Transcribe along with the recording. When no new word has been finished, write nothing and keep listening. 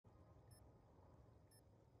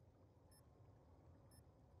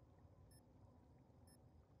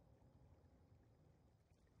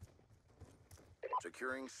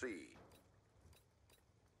Securing C.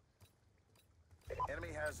 Enemy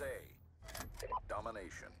has A.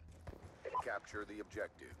 Domination. Capture the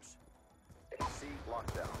objectives. C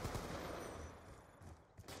locked down.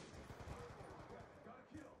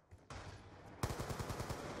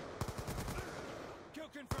 Kill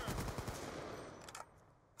confirmed.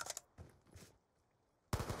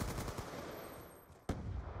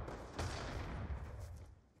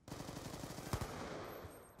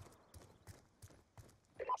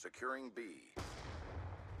 Securing B.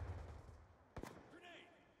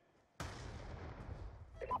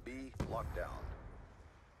 B locked down.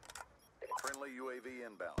 Friendly UAV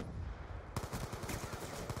inbound.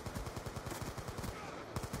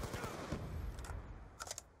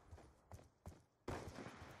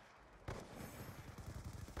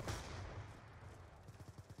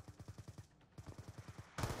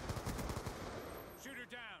 Shooter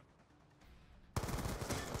down.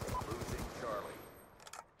 Losing Charlie.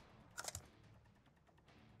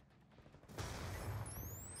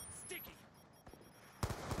 Sticky.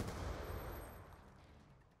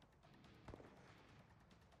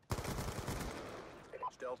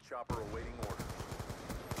 Stealth chopper awaiting orders.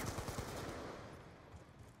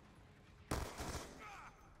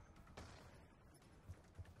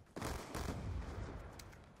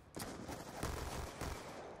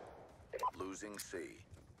 Losing C.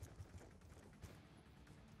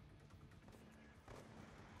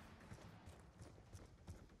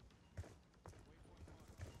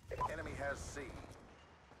 Enemy has C.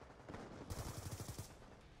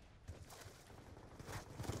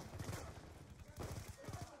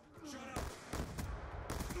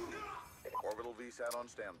 Orbital VSAT on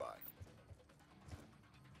standby.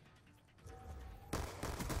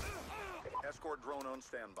 Escort drone on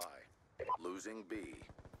standby. Losing B.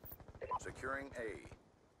 Securing A.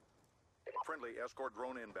 Friendly escort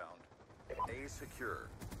drone inbound. A secure.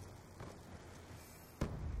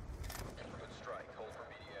 Good strike. Hold for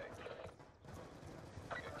BDA.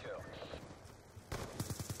 Good kill.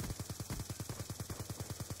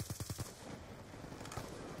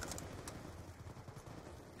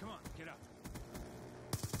 Come on, get up.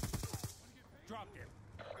 Dropped him.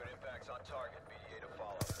 Good impacts on target. BDA to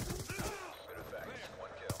follow. Good effects.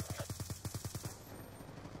 One kill.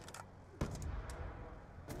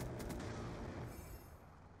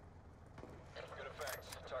 Good effects.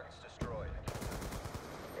 Target's destroyed.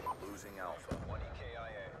 Losing Alpha. 1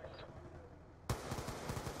 EKIA.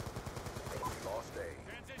 Lost A.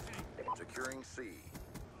 Transitioning. Securing C.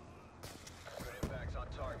 Good impacts on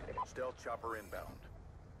target. Stealth chopper inbound.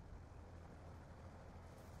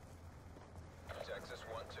 Texas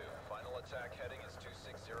 1-2. Final attack heading is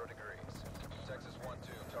 260 degrees. Texas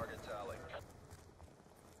 1-2. Target tally.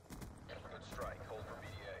 Good strike. Hold for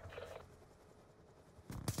BDA.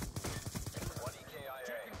 1 EKIA.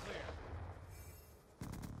 Check and clear.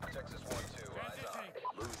 Texas 1-2. Eyes on.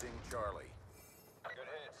 Transitioning. Losing Charlie.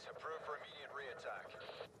 Good hits. Approved for immediate re-attack.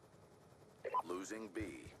 Losing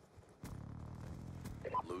B.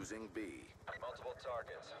 Losing B. Multiple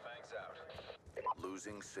targets. Fangs out.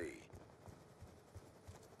 Losing C.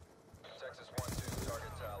 Texas 1-2.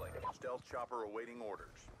 Target tally. Stealth chopper awaiting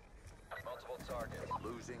orders. Multiple targets.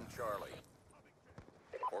 Losing Charlie.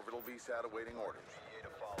 Orbital VSAT awaiting orders. BDA to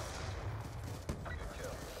follow. Good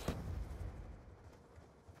kill.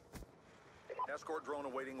 Escort drone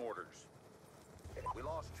awaiting orders. We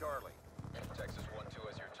lost Charlie. Texas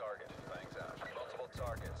 1-2 as your target. Fangs out. Multiple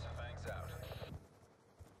targets. Fangs out.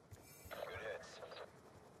 Good hits.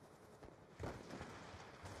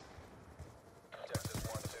 Texas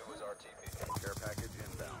 1-2 is RTB. Care package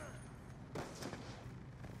inbound.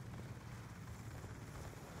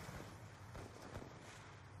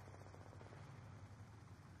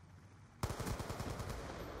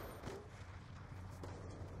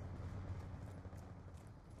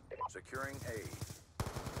 Securing A.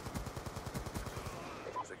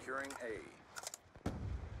 Securing A.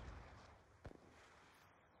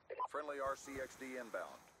 Friendly RCXD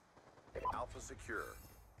inbound. Alpha secure.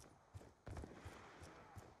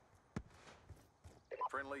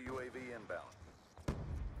 Friendly UAV inbound.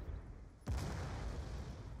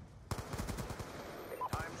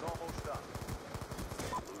 Time's almost up.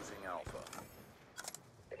 Losing Alpha.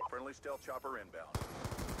 Friendly stealth chopper inbound.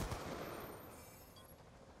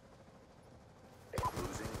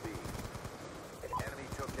 Losing B. Enemy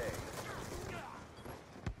took A.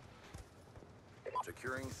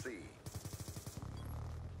 Securing C.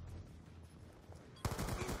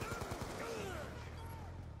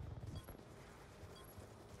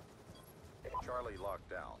 Charlie locked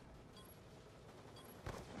down.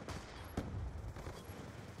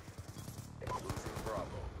 Losing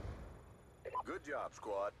Bravo. Good job,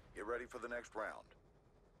 squad. Get ready for the next round.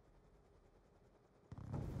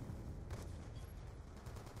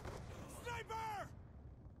 Sniper!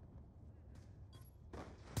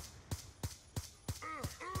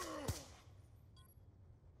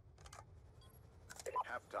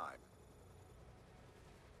 Halftime.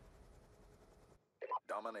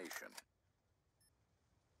 Domination.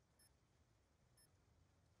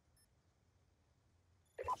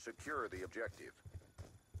 Secure the objective.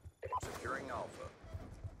 Securing Alpha.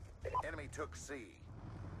 Enemy took C.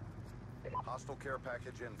 Hostile care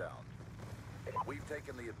package inbound. We've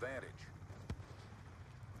taken the advantage.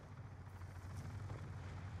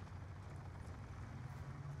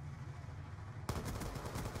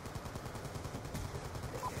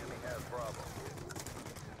 Enemy has Bravo.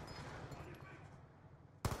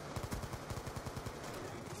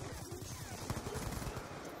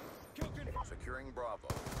 Kill confirmed. Securing Bravo.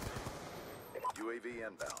 UAV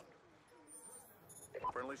inbound.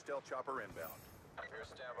 Friendly stealth chopper inbound. You're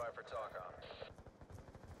standby for TACOM.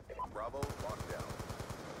 Bravo locked down.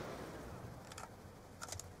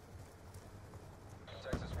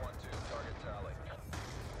 Texas 1-2, target tally.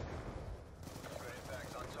 Good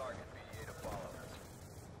impacts on target, BDA to follow.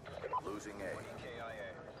 Losing A.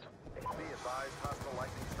 KIA. Be advised, hostile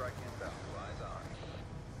lightning strike inbound. Eyes on.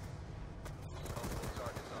 Multiple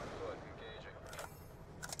targets on foot, engaging.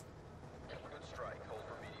 Good strike, hold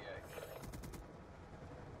for BDA.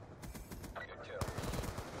 Good kill.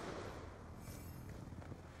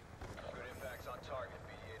 Good impacts on target,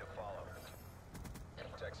 BDA to follow.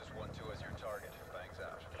 Texas 1-2 as your target, bangs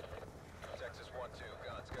out. Texas 1-2,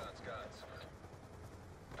 guns.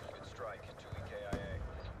 Good strike, 2 EKIA.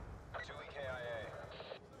 2 EKIA.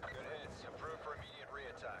 Good hits, approved for immediate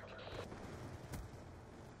re-attack.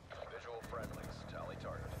 Visual friendlies, tally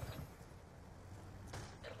target.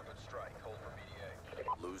 Good strike, hold for BDA.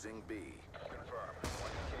 Losing B. Confirm,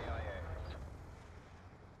 1 EKIA.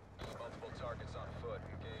 Multiple targets on foot,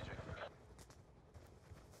 engaging.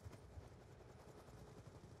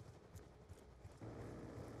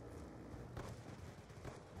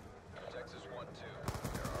 Texas 1-2,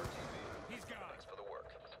 your RTV. He's gone. Thanks for the work.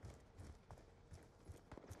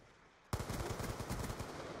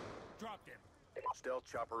 Dropped him. Stealth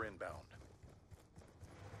chopper inbound.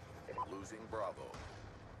 Losing Bravo.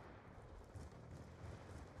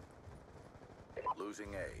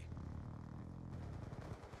 Losing A.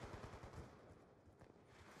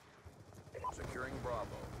 Securing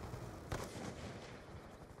Bravo.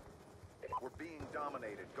 We're being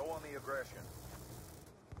dominated. Go on the aggression.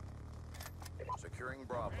 Securing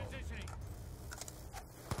Bravo. Transitioning.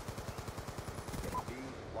 B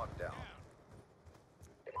locked down.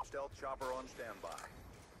 Down. Stealth chopper on standby.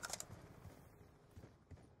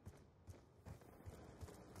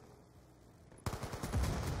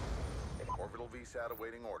 Orbital VSAT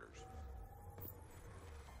awaiting orders.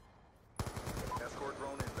 Escort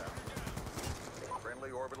drone inbound.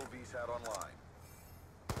 Friendly orbital VSAT online.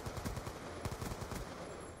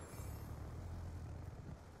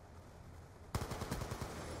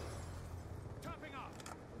 Topping off.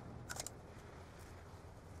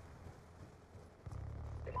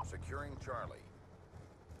 Securing Charlie.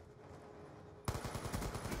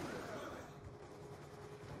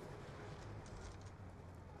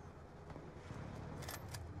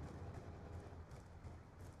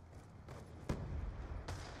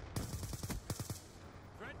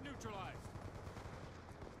 Threat neutralized.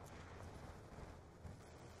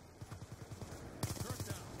 Turret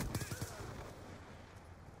down.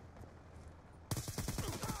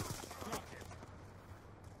 Dropped him.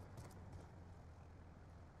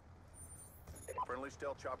 Friendly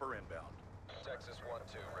stealth chopper inbound. Texas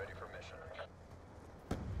 1-2, ready for mission.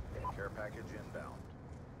 Care package inbound.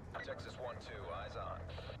 Texas 1-2, eyes on.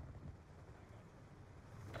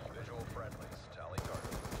 Visual friendlies, tally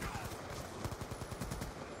target.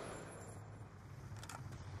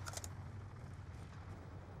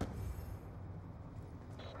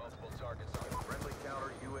 Multiple targets on. Friendly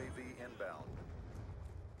counter UAV inbound.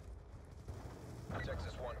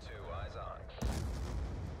 Texas 1-2, eyes on.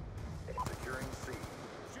 Securing C.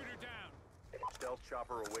 Shooter down. Stealth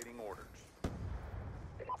chopper awaiting orders.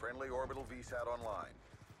 Friendly orbital VSAT online.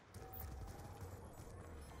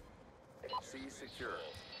 C secure.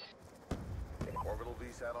 Orbital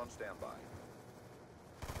VSAT on standby.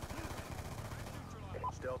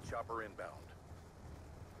 Neutralized. Stealth chopper inbound.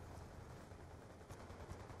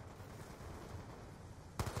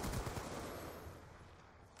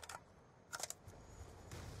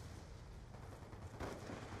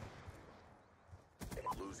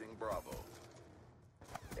 Losing Bravo.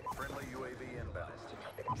 Friendly UAV inbound.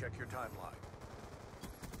 Check your timeline.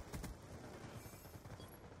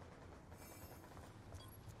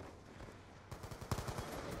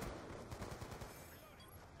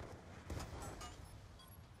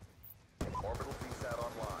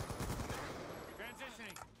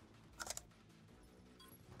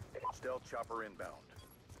 Hostile chopper inbound.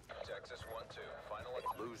 Texas 1-2, final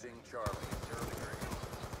Losing Charlie in territory.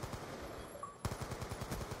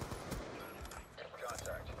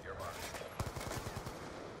 contact, your mark.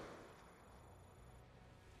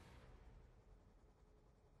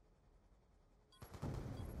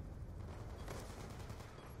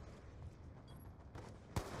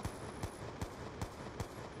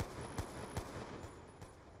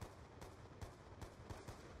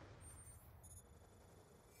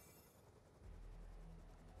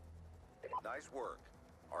 Nice work.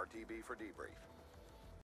 RTB for debrief.